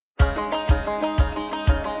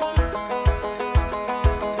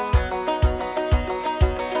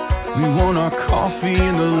We want our coffee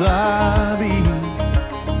in the lobby.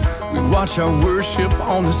 We watch our worship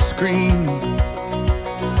on the screen.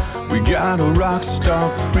 We got a rock star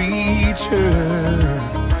preacher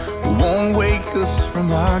who won't wake us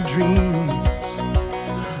from our dreams.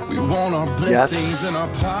 We want our blessings in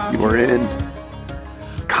our pocket. You are in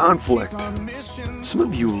conflict. Some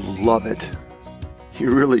of you love it. You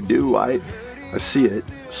really do. I see it.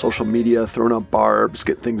 Social media, throwing up barbs,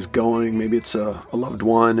 get things going. Maybe it's a loved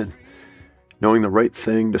one and knowing the right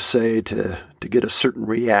thing to say to get a certain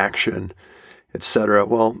reaction, etc.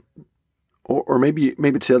 Well, or maybe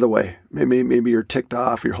it's the other way. Maybe you're ticked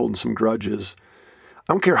off, you're holding some grudges.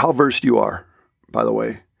 I don't care how versed you are, by the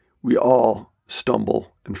way. We all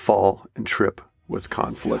stumble and fall and trip with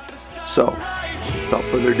conflict. So, without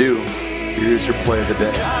further ado, here's your play of the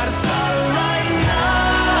day.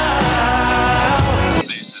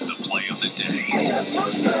 This is the play of the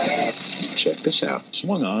day. Check this out.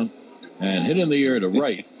 Swung on and hit in the air to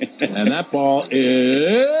right. And that ball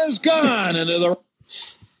is gone into the...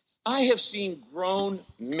 I have seen grown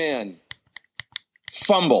men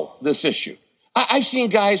fumble this issue. I've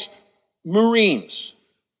seen guys, Marines,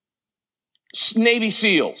 Navy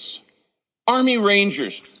SEALs, Army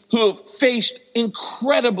Rangers, who have faced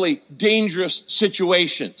incredibly dangerous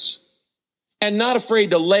situations and not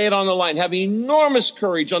afraid to lay it on the line, have enormous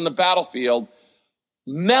courage on the battlefield,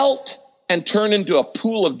 melt and turn into a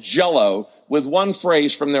pool of jello with one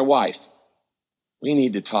phrase from their wife. We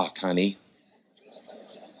need to talk, honey.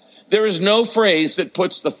 There is no phrase that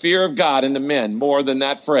puts the fear of God into men more than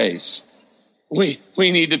that phrase. We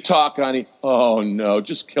need to talk, honey. Oh, no,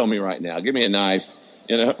 just kill me right now. Give me a knife,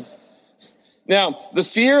 Now, the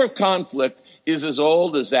fear of conflict is as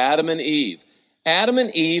old as Adam and Eve. Adam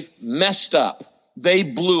and Eve messed up. They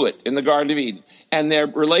blew it in the Garden of Eden. And their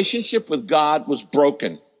relationship with God was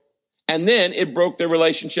broken. And then it broke their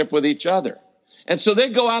relationship with each other. And so they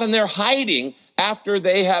go out and they're hiding after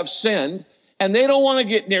they have sinned. And they don't want to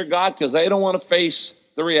get near God because they don't want to face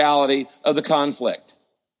the reality of the conflict.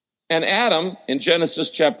 And Adam, in Genesis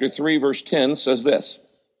chapter 3, verse 10, says this.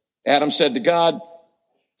 Adam said to God,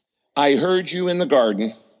 I heard you in the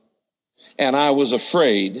garden, and I was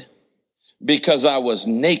afraid because I was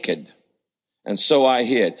naked, and so I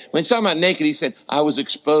hid. When he's talking about naked, he said, I was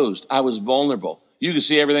exposed. I was vulnerable. You could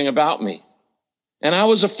see everything about me. And I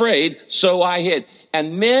was afraid, so I hid.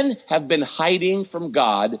 And men have been hiding from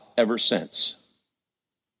God ever since.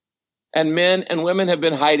 And men and women have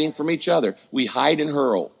been hiding from each other. We hide and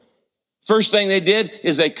hurl. First thing they did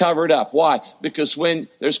is they covered up. Why? Because when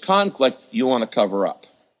there's conflict, you want to cover up.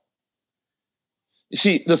 You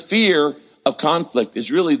see, the fear of conflict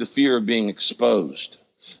is really the fear of being exposed,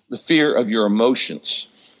 the fear of your emotions.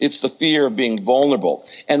 It's the fear of being vulnerable.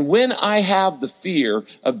 And when I have the fear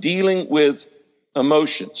of dealing with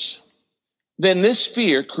emotions, then this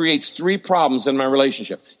fear creates three problems in my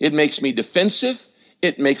relationship. It makes me defensive,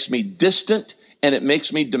 it makes me distant, and it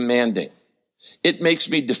makes me demanding. It makes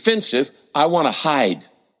me defensive. I want to hide.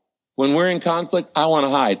 When we're in conflict, I want to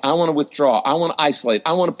hide. I want to withdraw. I want to isolate.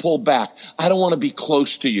 I want to pull back. I don't want to be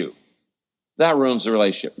close to you. That ruins the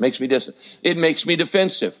relationship. Makes me distant. It makes me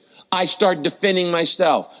defensive. I start defending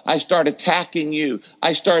myself. I start attacking you.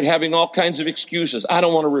 I start having all kinds of excuses. I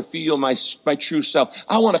don't want to reveal my true self.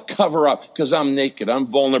 I want to cover up because I'm naked. I'm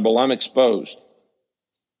vulnerable. I'm exposed.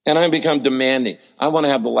 And I become demanding. I want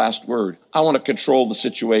to have the last word. I want to control the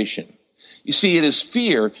situation. You see, it is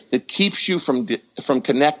fear that keeps you from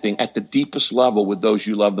connecting at the deepest level with those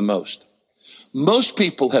you love the most. Most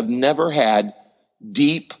people have never had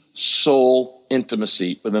deep soul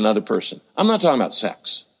intimacy with another person. I'm not talking about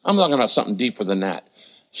sex. I'm talking about something deeper than that.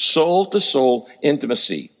 Soul to soul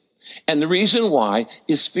intimacy. And the reason why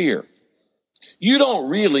is fear. You don't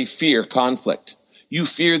really fear conflict. You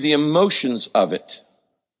fear the emotions of it.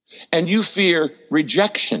 And you fear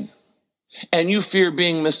rejection. And you fear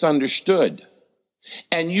being misunderstood.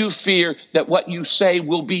 And you fear that what you say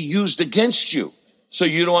will be used against you. So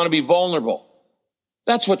you don't want to be vulnerable.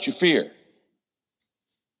 That's what you fear.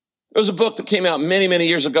 There was a book that came out many, many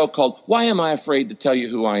years ago called, Why Am I Afraid to Tell You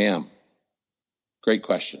Who I Am? Great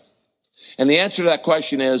question. And the answer to that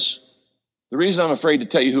question is, the reason I'm afraid to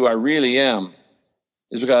tell you who I really am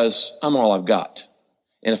is because I'm all I've got.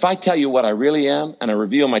 And if I tell you what I really am and I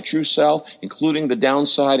reveal my true self, including the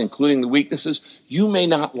downside, including the weaknesses, you may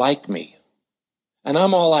not like me. And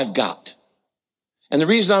I'm all I've got. And the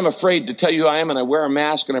reason I'm afraid to tell you who I am and I wear a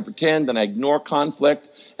mask and I pretend and I ignore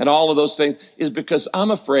conflict and all of those things is because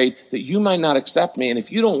I'm afraid that you might not accept me. And if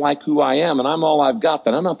you don't like who I am and I'm all I've got,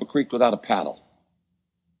 then I'm up a creek without a paddle.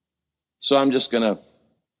 So I'm just going to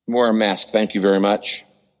wear a mask. Thank you very much.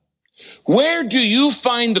 Where do you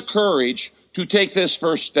find the courage to take this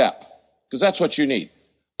first step? Because that's what you need.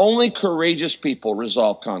 Only courageous people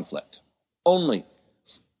resolve conflict. Only.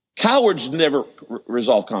 Cowards never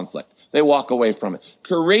resolve conflict. They walk away from it.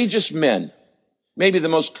 Courageous men, maybe the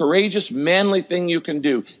most courageous, manly thing you can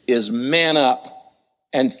do is man up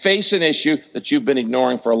and face an issue that you've been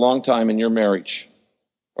ignoring for a long time in your marriage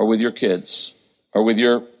or with your kids or with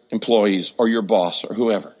your employees or your boss or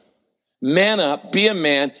whoever. Man up, be a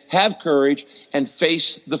man, have courage, and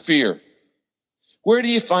face the fear. Where do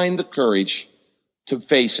you find the courage to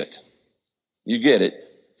face it? You get it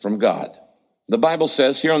from God. The Bible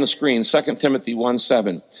says here on the screen, 2 Timothy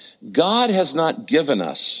 1:7, God has not given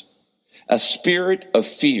us a spirit of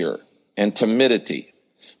fear and timidity,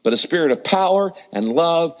 but a spirit of power and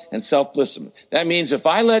love and self-discipline. That means if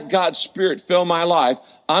I let God's Spirit fill my life,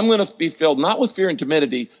 I'm going to be filled not with fear and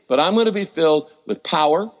timidity, but I'm going to be filled with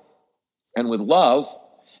power and with love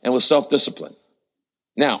and with self-discipline.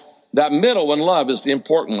 Now, that middle one, love, is the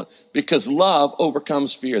important one because love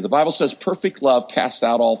overcomes fear. The Bible says perfect love casts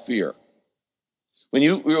out all fear. When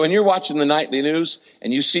you're watching the nightly news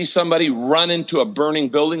and you see somebody run into a burning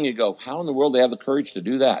building, you go, how in the world do they have the courage to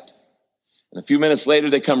do that? And a few minutes later,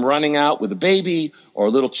 they come running out with a baby or a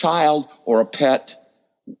little child or a pet.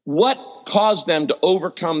 What caused them to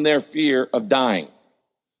overcome their fear of dying?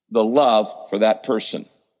 The love for that person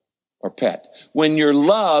or pet. When your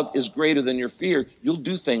love is greater than your fear, you'll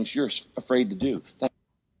do things you're afraid to do.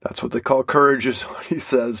 That's what they call courage, is what he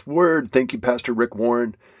says. Word. Thank you, Pastor Rick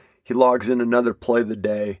Warren. He logs in another play of the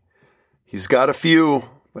day. He's got a few,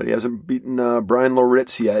 but he hasn't beaten Brian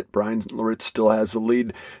Loritz yet. Brian Loritz still has the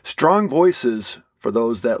lead. Strong voices for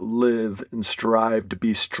those that live and strive to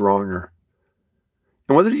be stronger.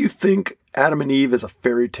 And whether you think Adam and Eve is a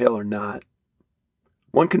fairy tale or not,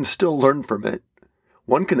 one can still learn from it.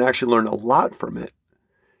 One can actually learn a lot from it.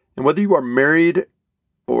 And whether you are married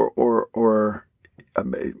or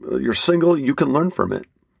you're single, you can learn from it.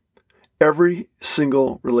 Every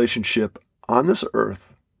single relationship on this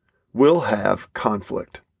earth will have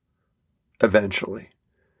conflict eventually.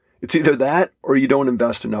 It's either that or you don't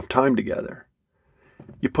invest enough time together.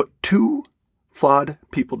 You put two flawed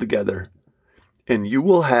people together and you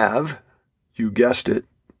will have, you guessed it,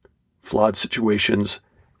 flawed situations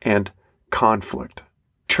and conflict.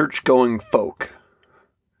 Church-going folk.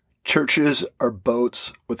 Churches are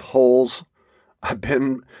boats with holes. I've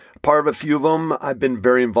been part of a few of them. I've been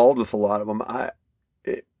very involved with a lot of them.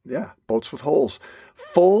 Boats with holes.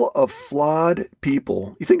 Full of flawed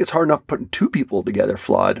people. You think it's hard enough putting two people together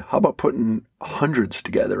flawed. How about putting hundreds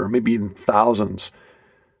together or maybe even thousands?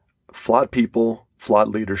 Flawed people, flawed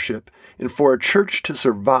leadership. And for a church to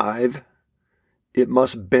survive, it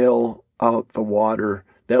must bail out the water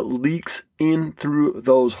that leaks in through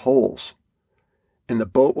those holes. And the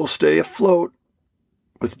boat will stay afloat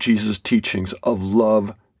with Jesus' teachings of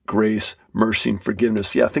love, grace, mercy, and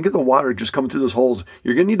forgiveness. Yeah, think of the water just coming through those holes.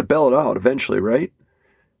 You're going to need to bail it out eventually, right?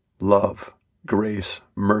 Love, grace,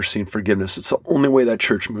 mercy, and forgiveness. It's the only way that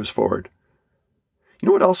church moves forward. You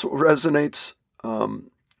know what else resonates?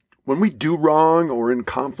 When we do wrong or in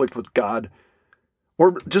conflict with God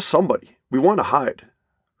or just somebody, we want to hide,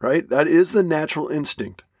 right? That is the natural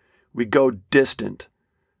instinct. We go distant.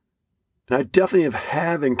 And I definitely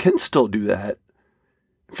have and can still do that.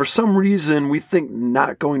 For some reason, we think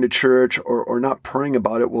not going to church or not praying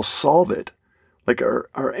about it will solve it. Like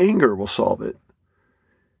our anger will solve it.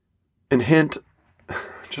 And hint,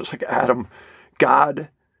 just like Adam, God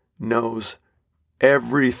knows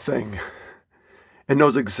everything and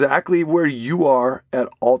knows exactly where you are at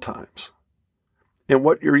all times and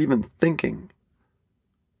what you're even thinking.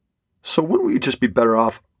 So wouldn't we just be better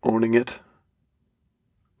off owning it?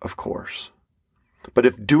 Of course. But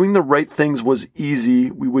if doing the right things was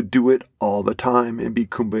easy, we would do it all the time and be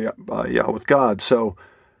kumbaya with God. So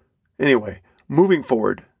anyway, moving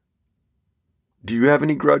forward, do you have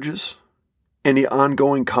any grudges? Any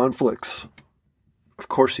ongoing conflicts? Of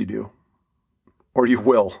course you do. Or you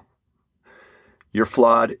will. You're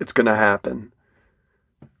flawed. It's going to happen.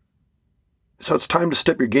 So it's time to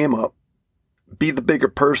step your game up. Be the bigger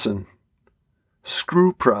person.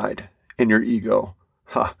 Screw pride and your ego.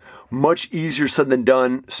 Much easier said than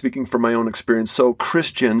done, speaking from my own experience. So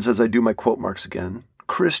Christians, as I do my quote marks again,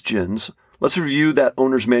 Christians, let's review that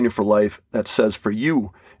owner's manual for life that says for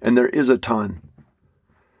you, and there is a ton.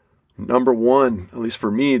 Number one, at least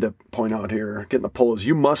for me to point out here, getting the poll is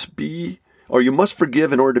you must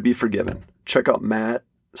forgive in order to be forgiven. Check out Matt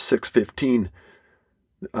 6:15.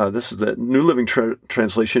 This is the New Living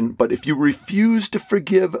Translation. But if you refuse to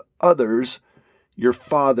forgive others, your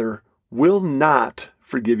Father will not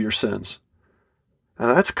forgive your sins. And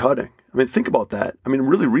that's cutting. I mean, think about that. I mean,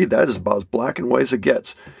 really read that. It's about as black and white as it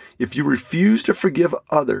gets. If you refuse to forgive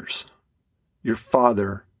others, your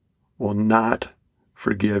Father will not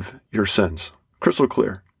forgive your sins. Crystal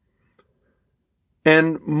clear.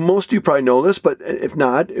 And most of you probably know this, but if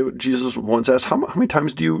not, Jesus once asked, how many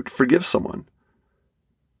times do you forgive someone?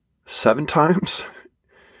 7 times?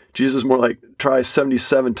 Jesus is more like, try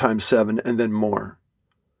 77 times 7 and then more.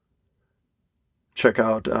 Check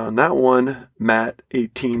out on that one, Matt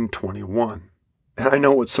 18:21. And I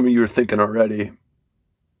know what some of you are thinking already.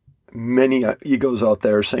 Many egos out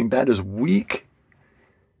there are saying, that is weak.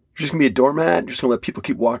 You're just going to be a doormat? You're just going to let people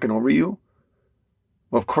keep walking over you?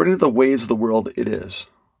 Well, according to the ways of the world, it is.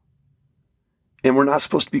 And we're not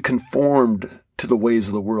supposed to be conformed to the ways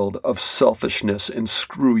of the world of selfishness and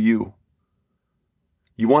screw you.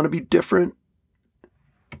 You want to be different?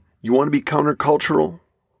 You want to be countercultural?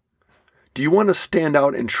 Do you want to stand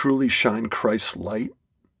out and truly shine Christ's light?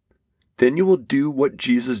 Then you will do what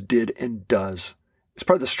Jesus did and does. It's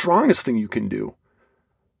probably the strongest thing you can do.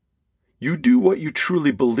 You do what you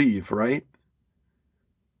truly believe, right?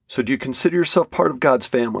 So do you consider yourself part of God's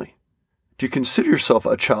family? Do you consider yourself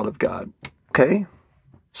a child of God? Okay,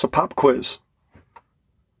 so pop quiz.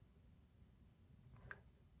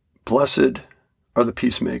 Blessed are the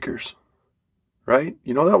peacemakers, right?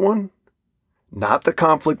 You know that one? Not the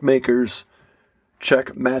conflict makers.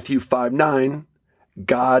 Check Matthew 5:9.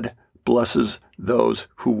 God blesses those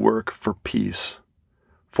who work for peace,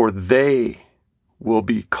 for they will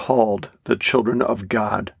be called the children of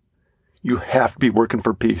God. You have to be working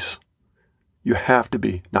for peace. You have to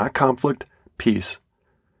be. Not conflict, peace.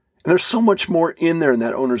 And there's so much more in there in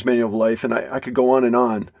that owner's manual of life, and I could go on.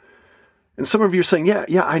 And some of you are saying, yeah,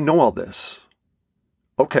 I know all this.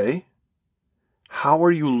 Okay. How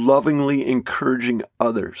are you lovingly encouraging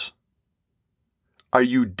others? Are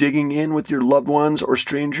you digging in with your loved ones or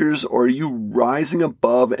strangers, or are you rising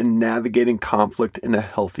above and navigating conflict in a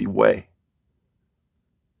healthy way?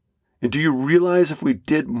 And do you realize if we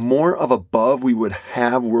did more of above, we would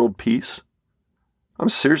have world peace? I'm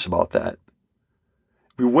serious about that.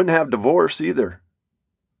 We wouldn't have divorce either.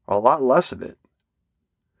 A lot less of it.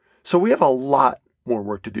 So we have a lot more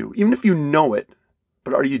work to do, even if you know it,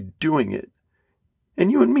 but are you doing it?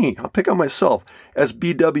 And you and me, I'll pick on myself. As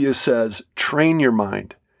BW says, train your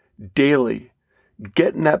mind daily.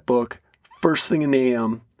 Get in that book first thing in the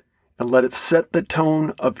AM and let it set the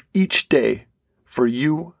tone of each day for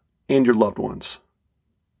you and your loved ones.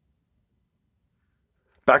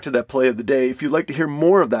 Back to that play of the day. If you'd like to hear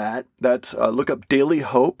more of that, look up Daily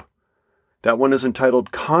Hope. That one is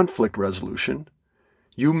entitled Conflict Resolution.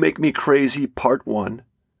 You Make Me Crazy, Part 1.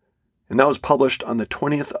 And that was published on the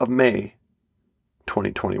 20th of May,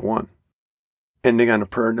 2021. Ending on a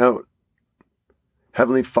prayer note.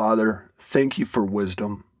 Heavenly Father, thank you for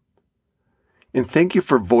wisdom. And thank you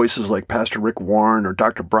for voices like Pastor Rick Warren or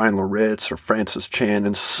Dr. Brian Loritz or Francis Chan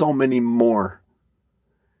and so many more.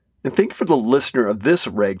 And thank you for the listener of this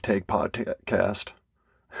ragtag podcast.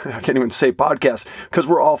 I can't even say podcast because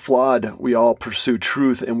we're all flawed. We all pursue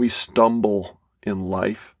truth and we stumble in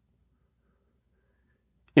life.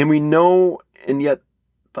 And we know, and yet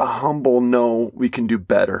the humble know we can do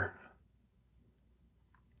better.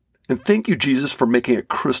 And thank you, Jesus, for making it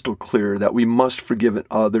crystal clear that we must forgive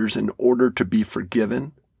others in order to be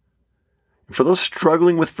forgiven. And for those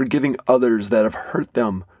struggling with forgiving others that have hurt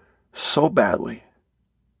them so badly,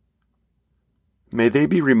 may they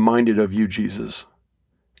be reminded of you, Jesus,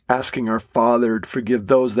 asking our Father to forgive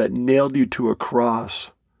those that nailed you to a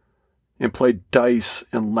cross and played dice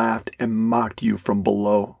and laughed and mocked you from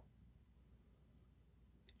below.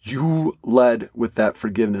 You led with that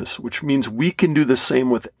forgiveness, which means we can do the same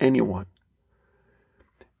with anyone.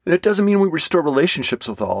 And it doesn't mean we restore relationships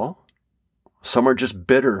with all. Some are just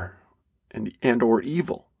bitter and or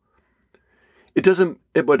evil.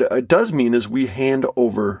 What it does mean is we hand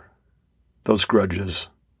over those grudges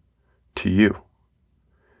to you.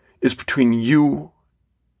 It's between you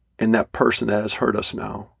and that person that has hurt us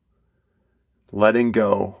now. Letting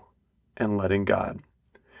go and letting God.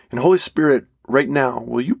 And Holy Spirit, right now,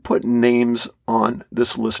 will you put names on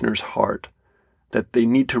this listener's heart that they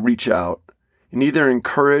need to reach out and either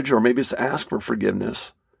encourage or maybe it's ask for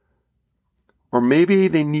forgiveness, or maybe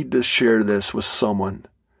they need to share this with someone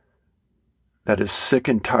that is sick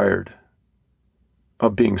and tired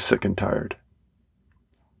of being sick and tired.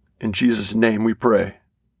 In Jesus' name we pray.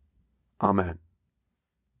 Amen.